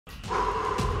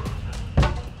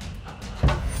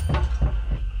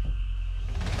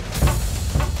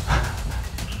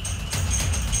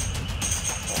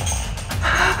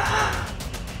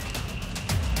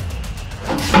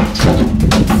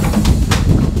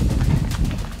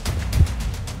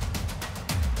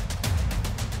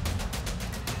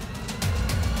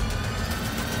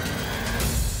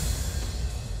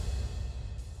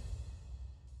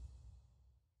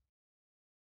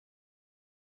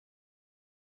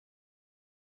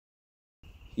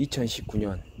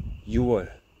2019년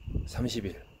 6월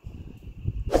 30일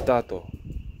스타트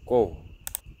고.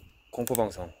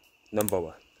 공포방송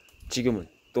넘버원. 지금은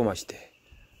또마시대.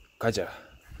 가자.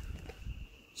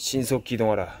 신속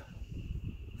기동하라.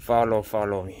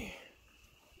 Follow me.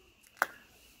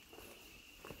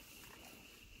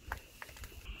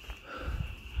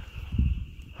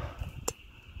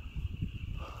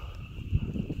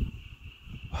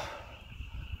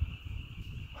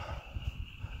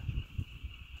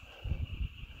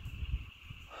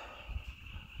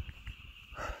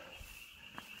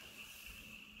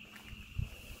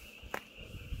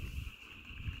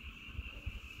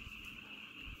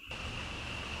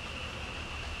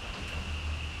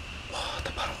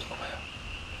 다 바로 뜬거 봐요.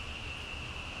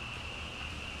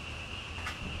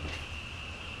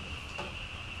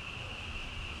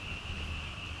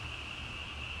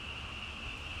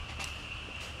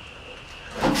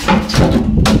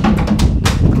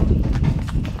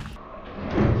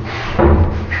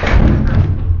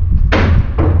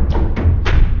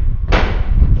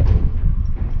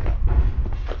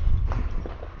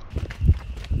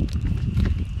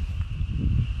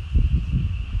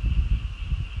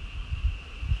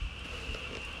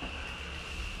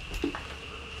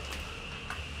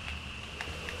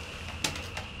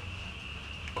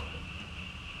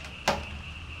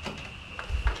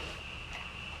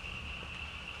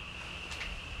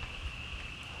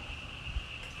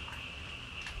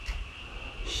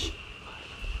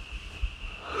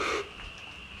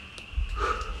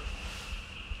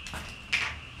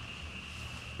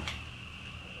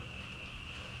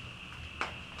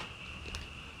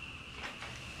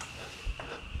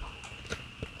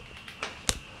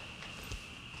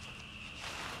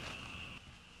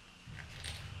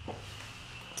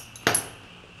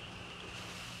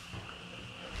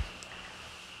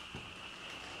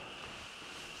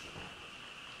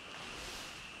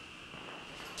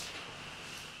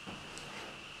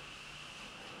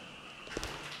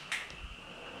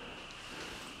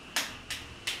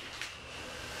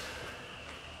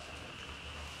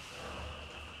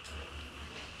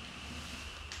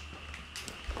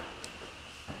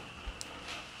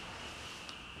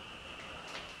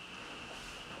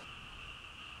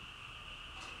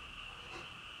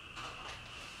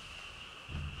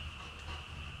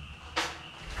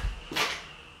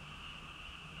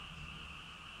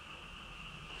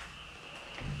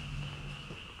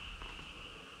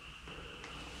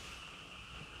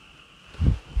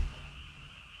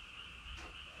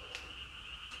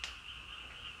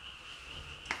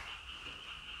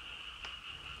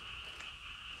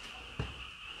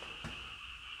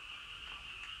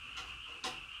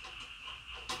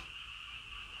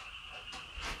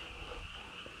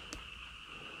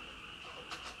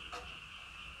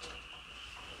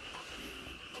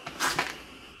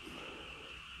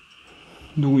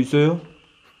 누구 있어요?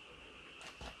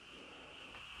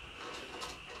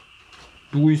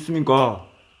 누구 있습니까?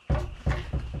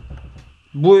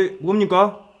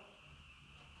 뭡니까?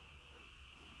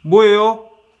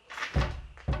 뭐예요?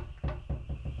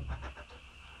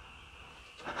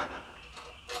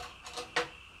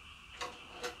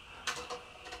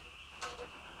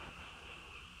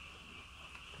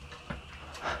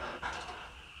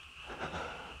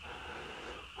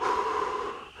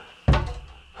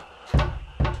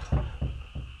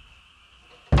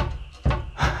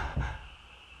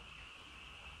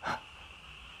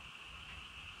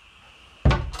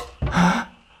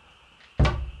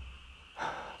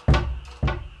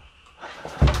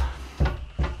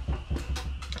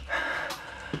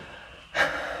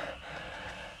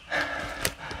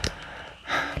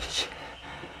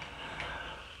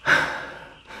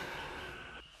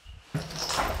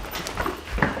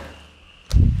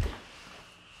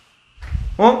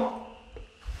 어?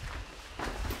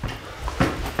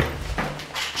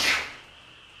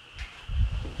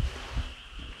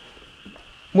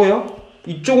 뭐야?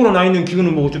 이쪽으로 나 있는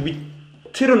기운은 뭐고, 저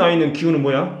밑으로 나 있는 기운은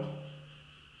뭐야?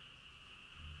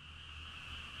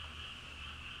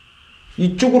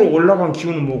 이쪽으로 올라간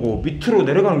기운은 뭐고, 밑으로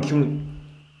내려가는 기운은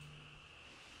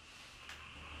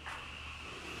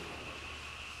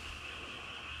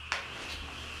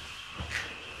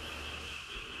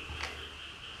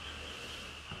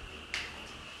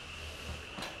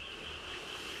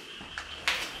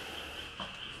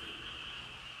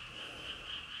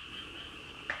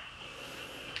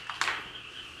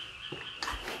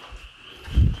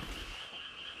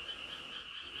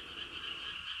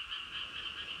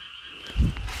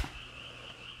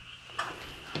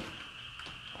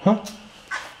어?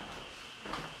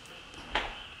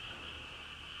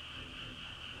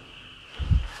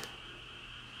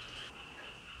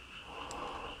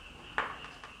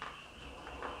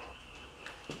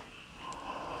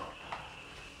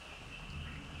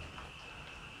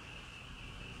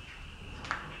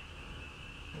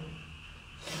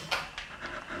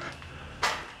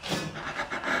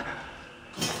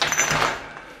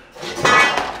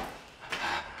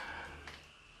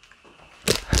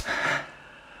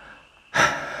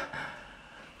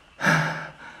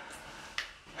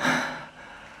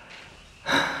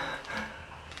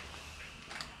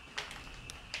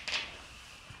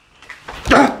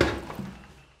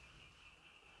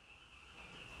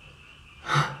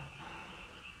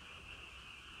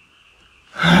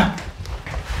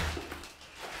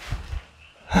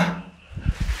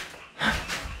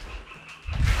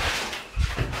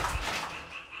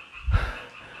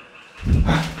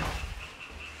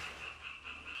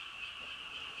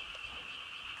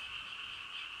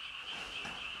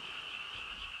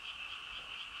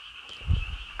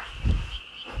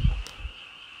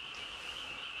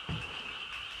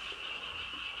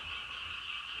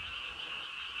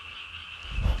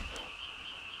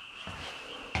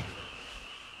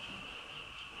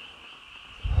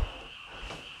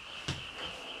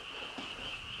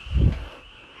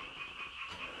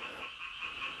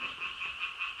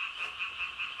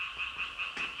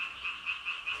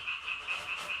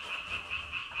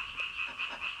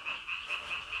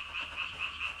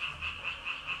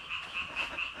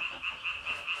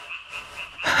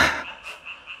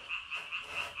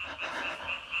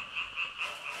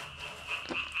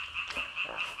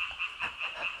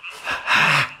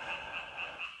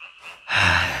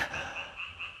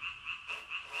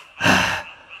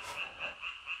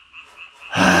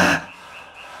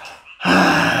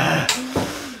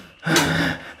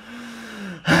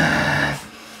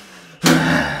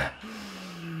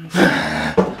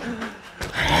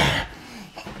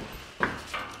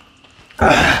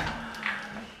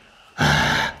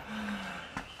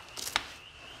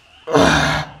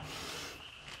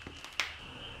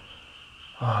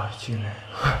 미치겠네.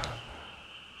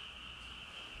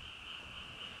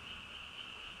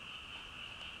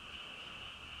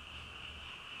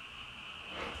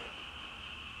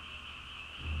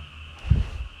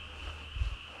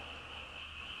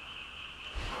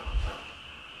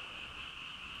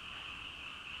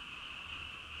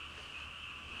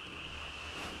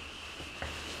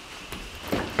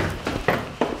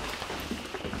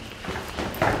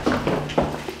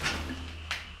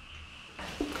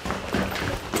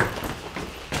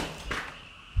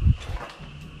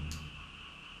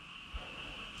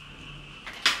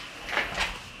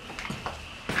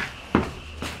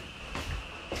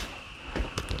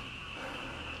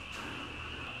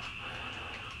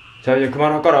 자, 이제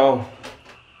그만할까라.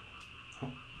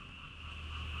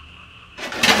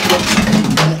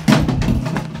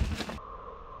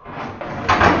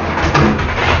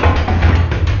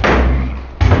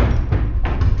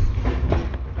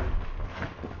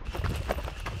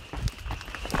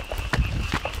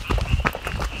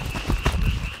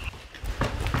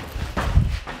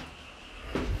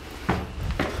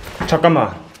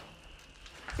 잠깐만.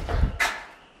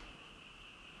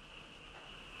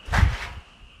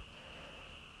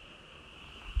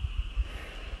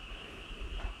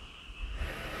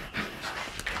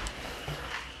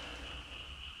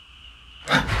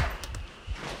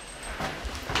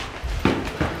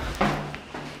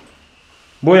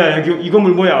 뭐야, 여기 이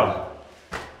건물 뭐야?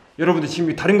 여러분들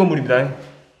지금 다른 건물입니다.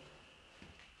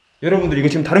 여러분들 이거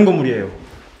지금 다른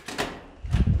건물이에요.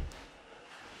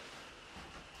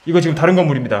 이거 지금 다른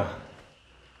건물입니다.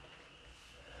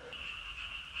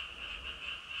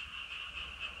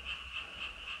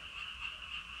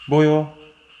 뭐요?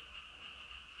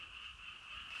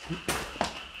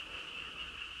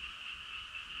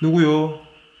 누구요?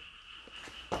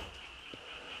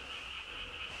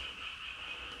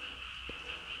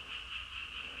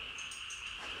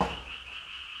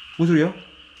 무슨 소리야?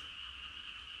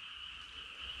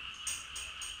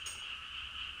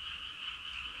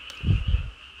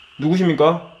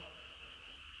 누구십니까?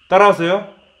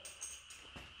 따라왔어요?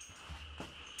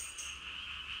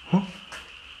 어?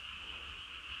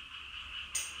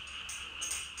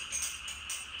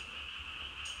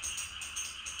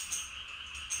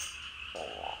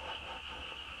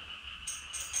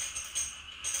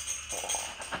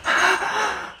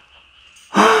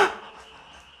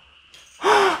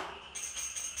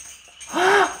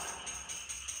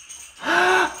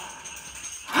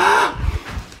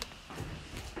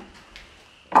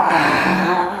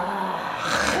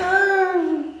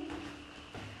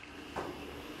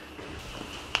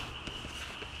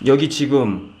 여기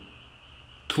지금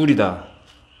둘이다.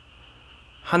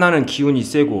 하나는 기운이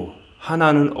세고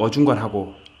하나는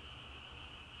어중간하고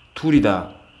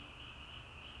둘이다.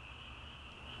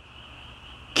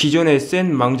 기존의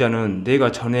센 망자는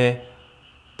내가 전에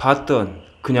봤던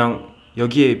그냥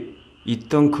여기에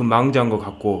있던 그 망자인 것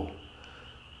같고,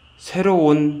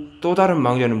 새로운 또 다른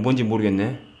망자는 뭔지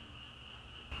모르겠네.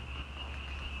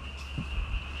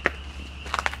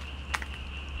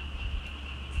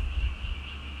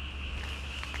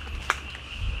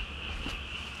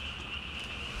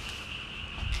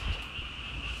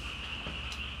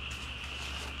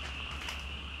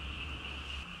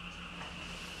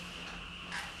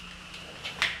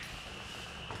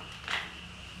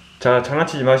 자,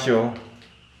 장난치지 마시오.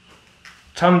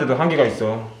 참는데도 한계가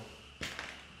있어.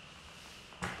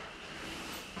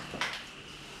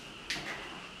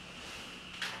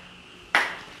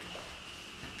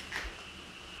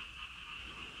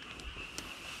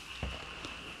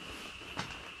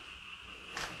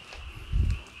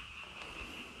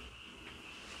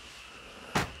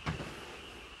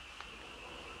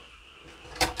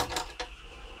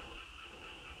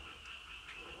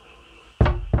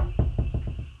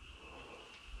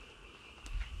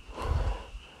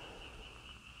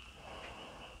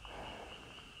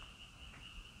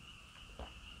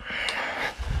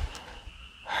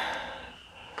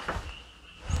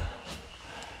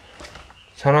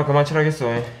 전화 그만 치라겠어.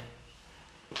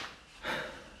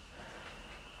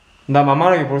 나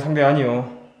만만하게 볼 상대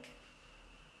아니요.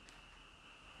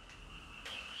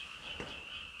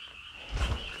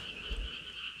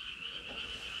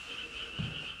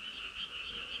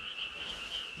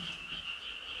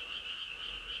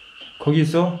 거기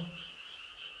있어?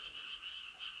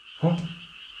 어?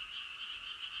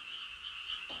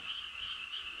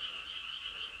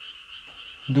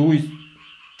 누구 있...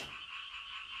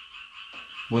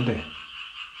 뭔데?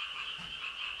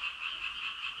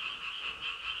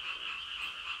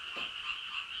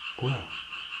 뭐야?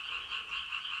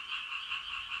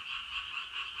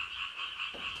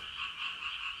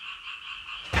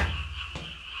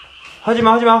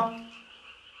 하지마, 하지마!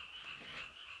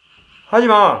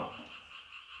 하지마!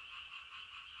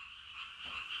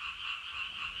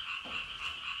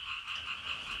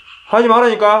 하지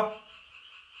말라니까.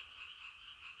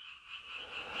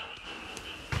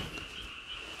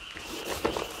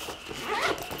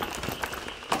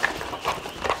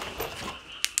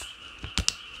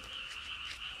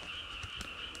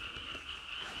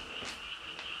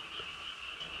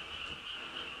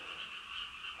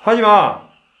 하지마.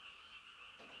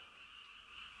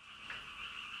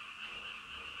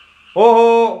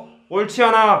 어허, 옳지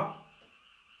않아.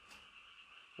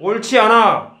 옳지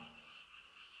않아.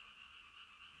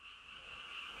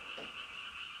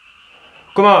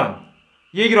 그만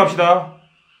얘기를 합시다.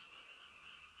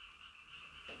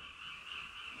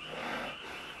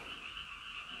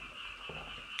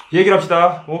 얘기를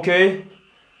합시다. 오케이.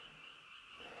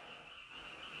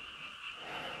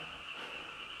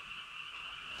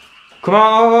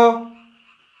 그만.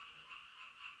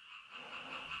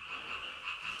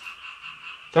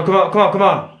 자,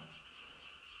 그만.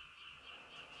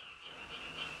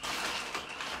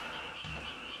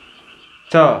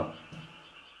 자,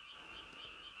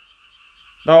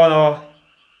 나와,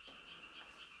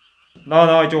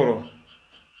 이쪽으로.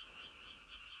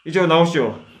 이쪽으로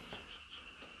나오시오.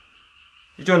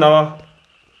 이쪽으로 나와.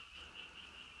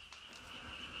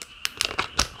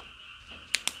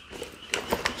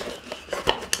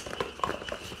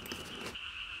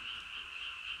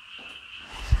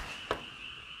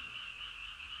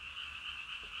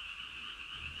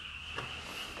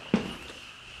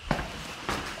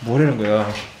 뭐라는 거야?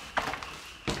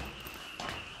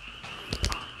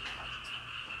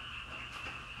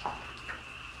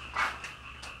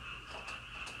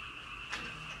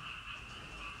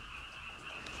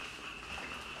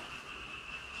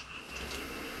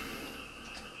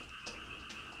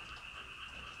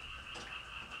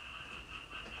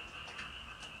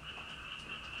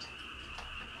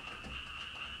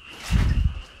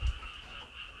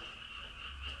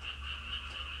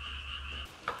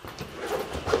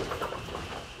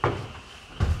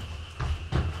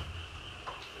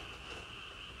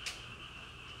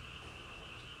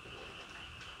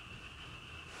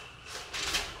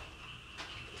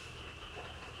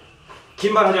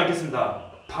 긴 말 하지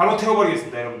않겠습니다. 바로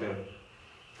태워버리겠습니다, 여러분들.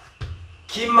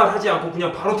 긴 말 하지 않고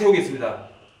그냥 바로 태우겠습니다.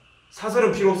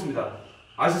 사설은 필요 없습니다.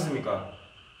 아셨습니까?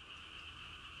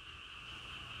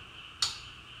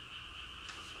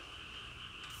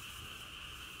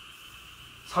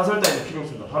 사설 따위는 필요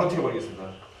없습니다. 바로 태워버리겠습니다.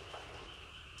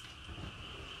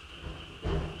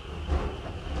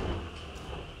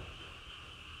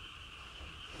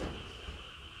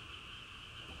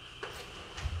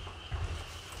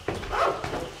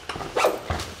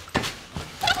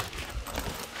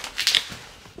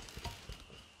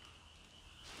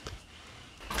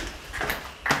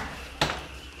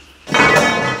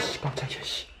 깜짝이야,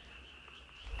 씨.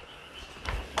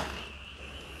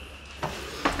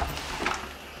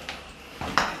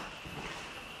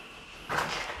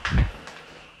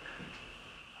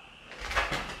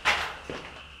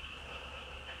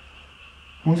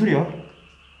 뭔 소리야?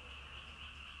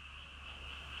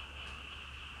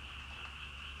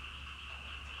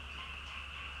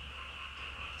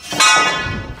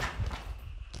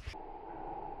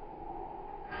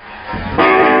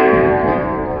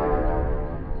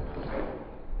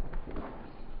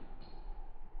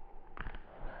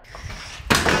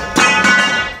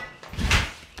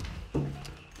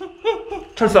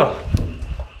 철사.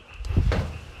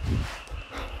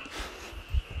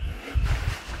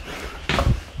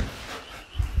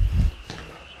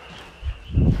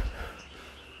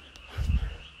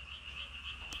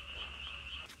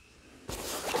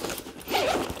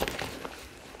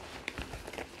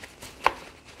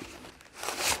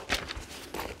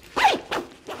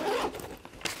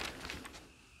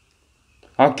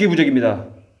 악기부적입니다.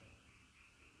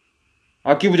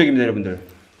 악기부적입니다, 여러분들.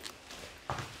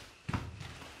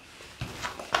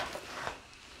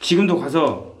 지금도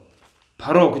가서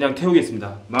바로 그냥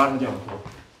태우겠습니다. 말하지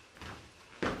않고.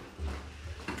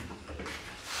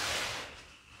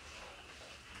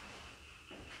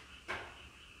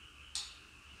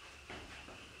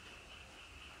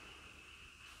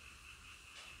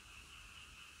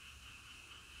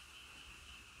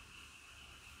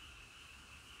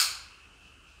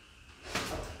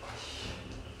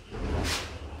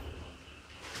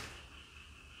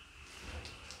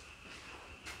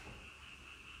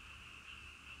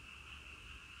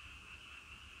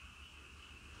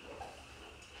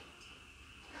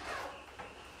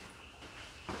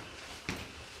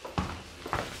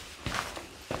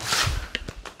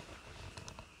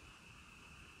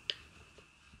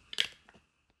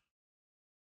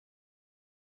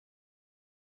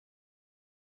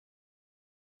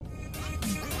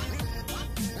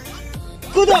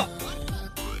 구독!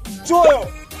 좋아요!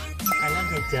 알람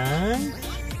설정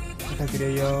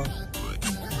부탁드려요.